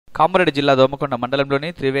కామారెడ్డి జిల్లా దోమకొండ మండలంలోని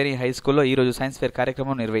త్రివేణి హై స్కూల్లో ఈ రోజు సైన్స్ ఫేర్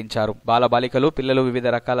కార్యక్రమం నిర్వహించారు. బాలబాలికలు పిల్లలు వివిధ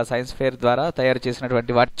రకాల సైన్స్ ఫేర్ ద్వారా తయారు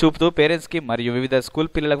చేసినటువంటి వాటి చూపుతూ పేరెంట్స్ కి మరియు వివిధ స్కూల్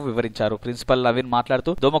పిల్లలకు వివరించారు. ప్రిన్సిపల్ నవీన్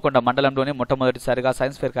మాట్లాడుతూ దోమకొండ మండలంలోని మొట్టమొదటిసారిగా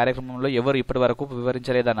సైన్స్ ఫేర్ కార్యక్రమంలో ఎవరు ఇప్పటి వరకు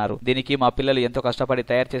వివరించలేదన్నారు. దీనికి మా పిల్లలు ఎంతో కష్టపడి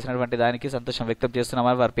తయారు చేసినటువంటి దానికి సంతోషం వ్యక్తం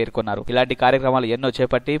చేస్తున్నామని వారు పేర్కొన్నారు. ఇలాంటి కార్యక్రమాలు ఎన్నో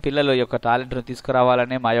చేపట్టి పిల్లల యొక్క టాలెంట్ ను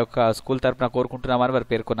తీసుకురావాలని మా యొక్క స్కూల్ తరపున కోరుకుంటున్నామని వారు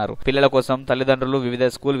పేర్కొన్నారు. పిల్లల కోసం తల్లిదండ్రులు వివిధ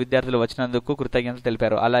స్కూల్ విద్యార్థులు వచ్చినందుకు కృతజ్ఞతలు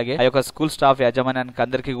తెలిపారు. అలాగే ఆ యొక్క స్కూల్ స్టాఫ్ యాజమాన్యానికి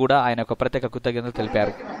అందరికీ కూడా ఆయన యొక్క ప్రత్యేక కృతజ్ఞతలు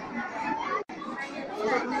తెలిపారు.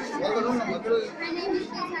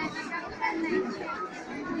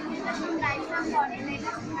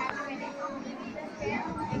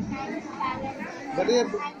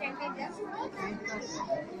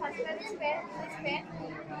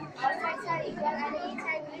 All sides are equal and each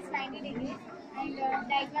angle is 90 degrees and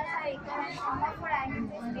diagonals are equal and sum of four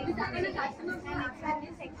angles is 860 and next one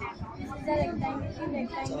is rectangle. The rectangle is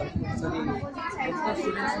rectangle. Opposite sides are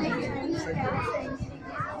equal, each angle is 90 degrees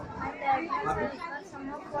and diagonals are equal, sum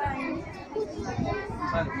of four angles is 60.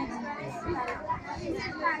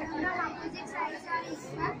 Next one is parallel. Opposite sides are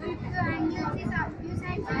equal, two angles is two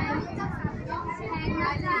sides are angles of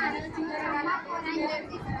diagonals are equal and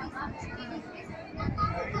left is 60 degrees.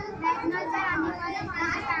 Diagonals are unequal and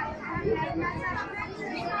diagonals are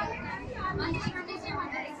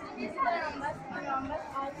rhombus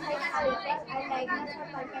all sides are equal and diagonals are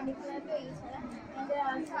perpendicular to each other and they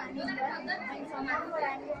are also unequal and sum of four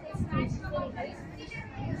angles is 360 degrees.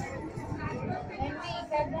 When we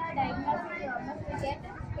equal the diagonals with rhombus we get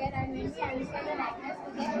square and when we unequal the diagonals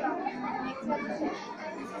we get rhombus. Next one is this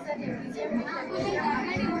is the division with the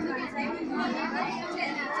diagonal on one side and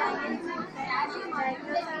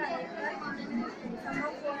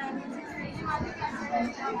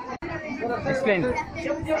Explain.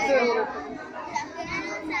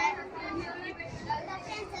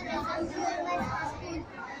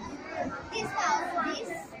 This house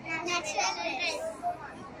is natural dress.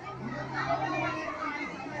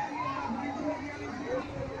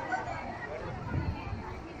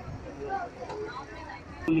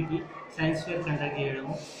 Science fair conduct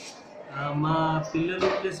చేయడము మా పిల్లలు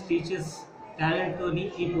plus teachers టాలెంట్తో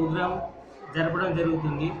ఈ programme జరపడం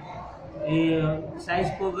జరుగుతుంది. ఈ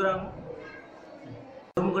science programme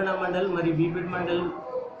Domakonda mandal మరియు బీపేట్ మండల్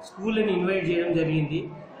స్కూల్ని invite చేయడం జరిగింది.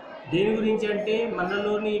 దేని గురించి అంటే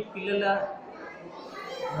మనలోని పిల్లల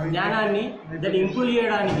జ్ఞానాన్ని దాన్ని ఇంప్రూవ్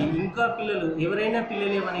చేయడానికి ఇంకా పిల్లలు ఎవరైనా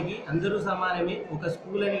పిల్లలే మనకి అందరూ సమానమే, ఒక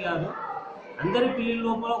స్కూల్ అని కాదు, అందరి పిల్లల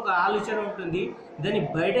లోపల ఒక ఆలోచన ఉంటుంది. దాన్ని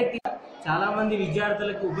బయటకి చాలామంది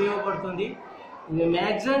విద్యార్థులకు ఉపయోగపడుతుంది.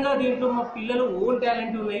 మ్యాక్సిమంగా దీంట్లో మా పిల్లలు ఓన్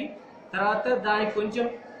టాలెంట్ ఉన్నాయి, తర్వాత దానికి కొంచెం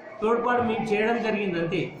తోడ్పాటు మేము చేయడం జరిగింది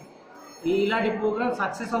అంతే. ఇలాంటి ప్రోగ్రామ్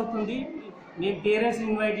సక్సెస్ అవుతుంది. మేము పేరెంట్స్ని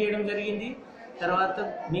ఇన్వైట్ చేయడం జరిగింది, తర్వాత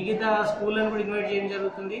మిగతా స్కూళ్ళను కూడా ఇన్వైట్ చేయడం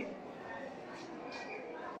జరుగుతుంది.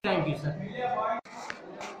 Thank you sir.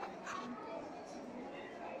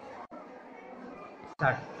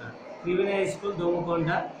 Triveni high school Domakonda.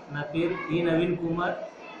 నా పేరు నవీన్ కుమార్.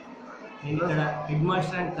 నేను ఇక్కడ హెడ్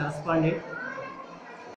మాస్టర్ అండ్ కరస్పాండెంట్.